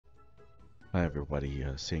Hi everybody,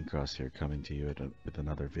 Saint Cross here, coming to you with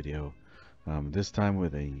another video. This time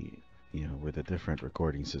with a different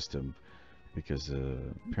recording system because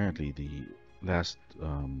apparently the last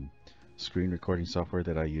screen recording software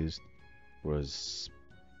that I used was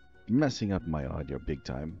messing up my audio big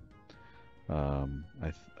time.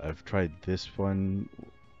 I've tried this one,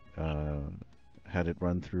 uh, had it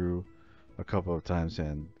run through a couple of times,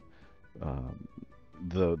 and um,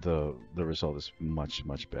 the result is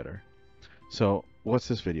much better. So, what's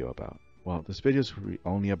this video about? Well, this video is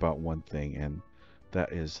only about one thing, and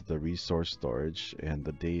that is the resource storage and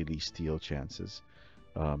the daily steal chances.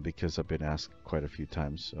 Because I've been asked quite a few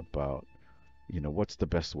times about, what's the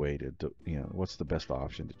best way to do, what's the best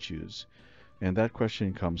option to choose? And that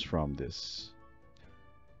question comes from this,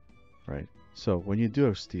 right? So when you do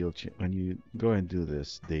a when you go and do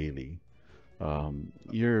this daily,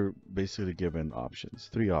 you're basically given options,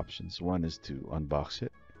 three options. One is to unbox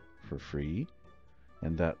it for free,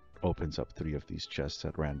 and that opens up three of these chests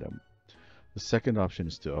at random. The second option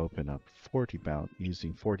is to open up 40 pound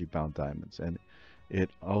using 40 pound diamonds, and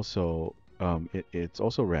it's also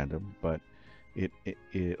random, but it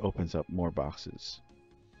opens up more boxes,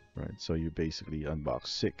 right? So you basically unbox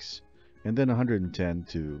six, and then 110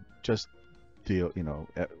 to just deal,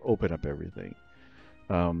 open up everything.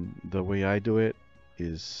 The way I do it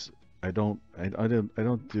is I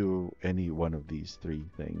don't do any one of these three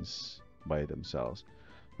things by themselves.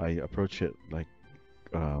 I approach it like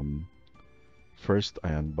um, first I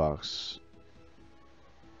unbox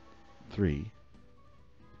three,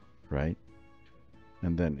 right?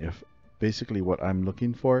 And then if basically what I'm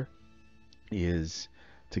looking for is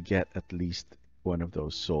to get at least one of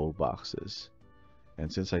those soul boxes.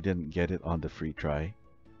 And since I didn't get it on the free try,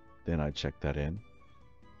 then I check that in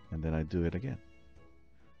and then I do it again.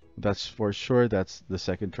 That's for sure. That's the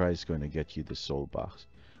second try is going to get you the soul box.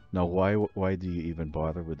 Now, why do you even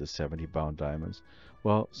bother with the 70 pound diamonds?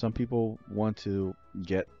 Well, some people want to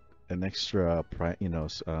get an extra,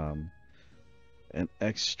 an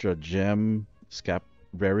extra gem, scap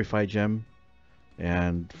verify gem,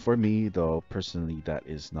 and for me, though, personally, that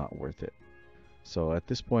is not worth it. So at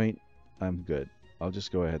this point, I'm good. I'll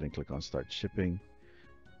just go ahead and click on start shipping.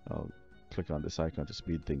 I'll click on this icon to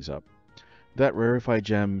speed things up. That rarefied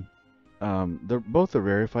gem, both the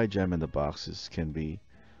rarefied gem and the boxes can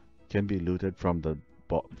be looted from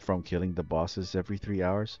from killing the bosses every 3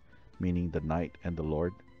 hours, meaning the knight and the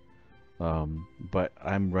lord. But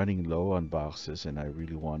I'm running low on boxes, and I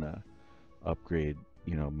really wanna upgrade,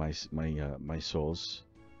 my souls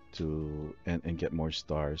to and get more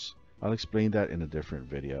stars. I'll explain that in a different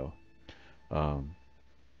video. Um,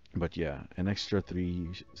 but yeah, an extra three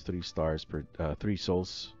stars per 3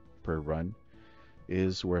 souls per run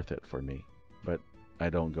is worth it for me. But I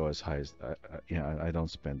don't go as high as I don't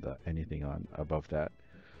spend anything on above that.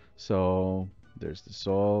 So there's the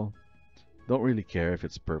soul. Don't really care if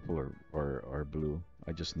it's purple or blue.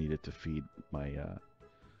 I just need it to feed my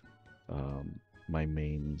um, my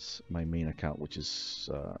main account, which is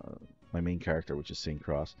my main character, which is Saint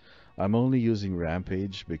Cross. I'm only using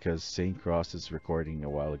Rampage because Saint Cross's recording a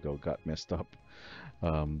while ago got messed up,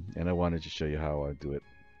 and I wanted to show you how I do it.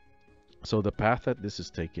 So the path that this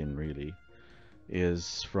is taken really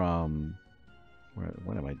is from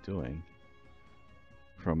what am I doing?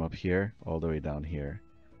 From up here all the way down here.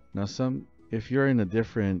 Now, if you're in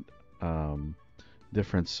a um,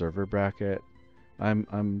 different server bracket,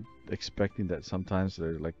 I'm expecting that sometimes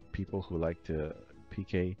there are like people who like to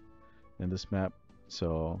PK in this map.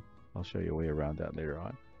 So I'll show you a way around that later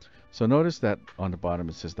on. So notice that on the bottom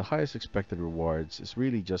it says the highest expected rewards is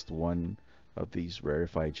really just one of these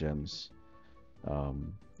rarefied gems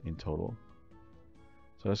in total.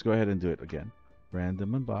 So let's go ahead and do it again.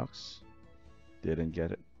 Random unbox. Didn't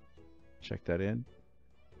get it. Check that in.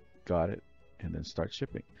 Got it. And then start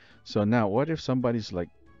shipping. So now what if somebody's like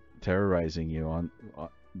terrorizing you on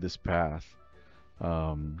this path?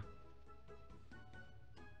 Um,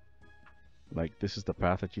 like this is the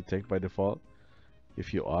path that you take by default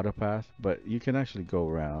if you auto path, but you can actually go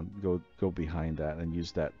around, go behind that and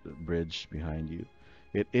use that bridge behind you.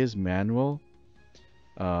 It is manual,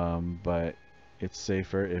 but it's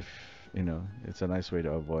safer if, it's a nice way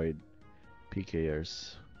to avoid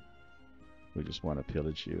PKers who just want to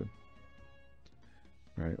pillage you,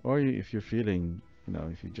 right? Or if you're feeling,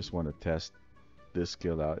 if you just want to test this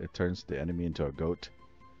skill out, it turns the enemy into a goat,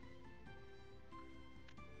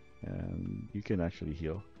 and you can actually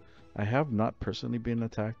heal. I have not personally been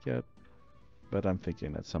attacked yet, but I'm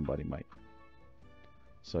thinking that somebody might.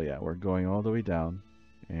 So yeah, we're going all the way down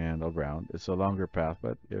and around. It's a longer path,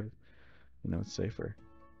 but it's safer.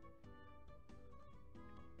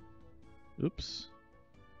 Oops.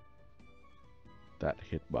 That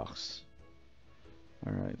hitbox.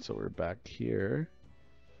 Alright, so we're back here.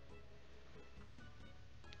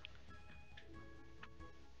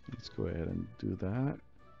 Let's go ahead and do that.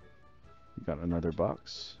 We got another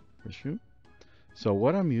box. Issue. So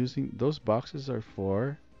what I'm using, those boxes are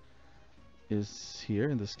for, is here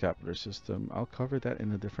in the scapular system. I'll cover that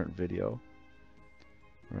in a different video.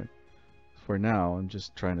 Right. For now, I'm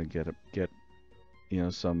just trying to get you know,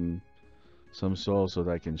 some souls so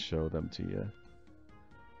that I can show them to you.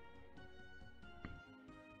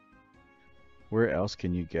 Where else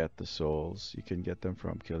can you get the souls? You can get them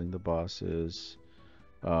from killing the bosses,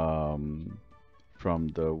 from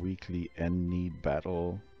the weekly end need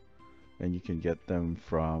battle, and you can get them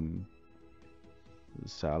from the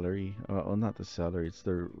salary. Oh, not the salary. It's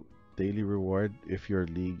the daily reward if your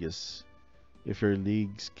league's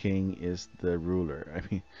king is the ruler. I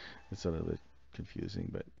mean, it's a little bit confusing,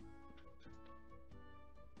 but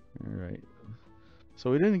all right.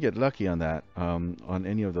 So we didn't get lucky on that, on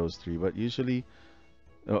any of those three. But usually,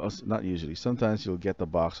 not usually. Sometimes you'll get the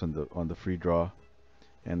box on the free draw,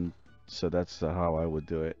 and so that's how I would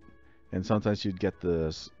do it. And sometimes you'd get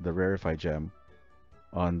the rarefied gem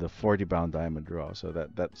on the 40-bound diamond draw. So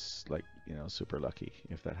that's like, you know, super lucky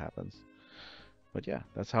if that happens. But yeah,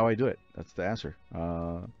 that's how I do it. That's the answer.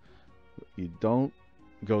 You don't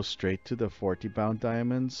go straight to the 40-bound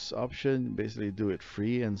diamonds option. Basically, do it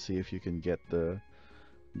free and see if you can get the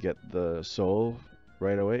soul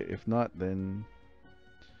right away. If not, then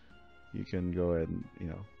you can go ahead and, you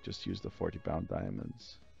know, just use the 40-bound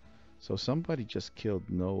diamonds. So somebody just killed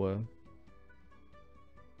Noah.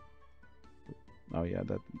 Oh yeah,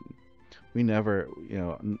 that we never, you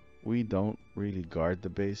know, we don't really guard the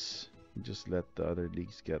base. We just let the other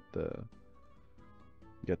leagues get the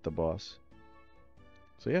boss.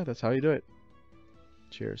 So yeah, that's how you do it.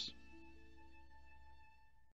 Cheers.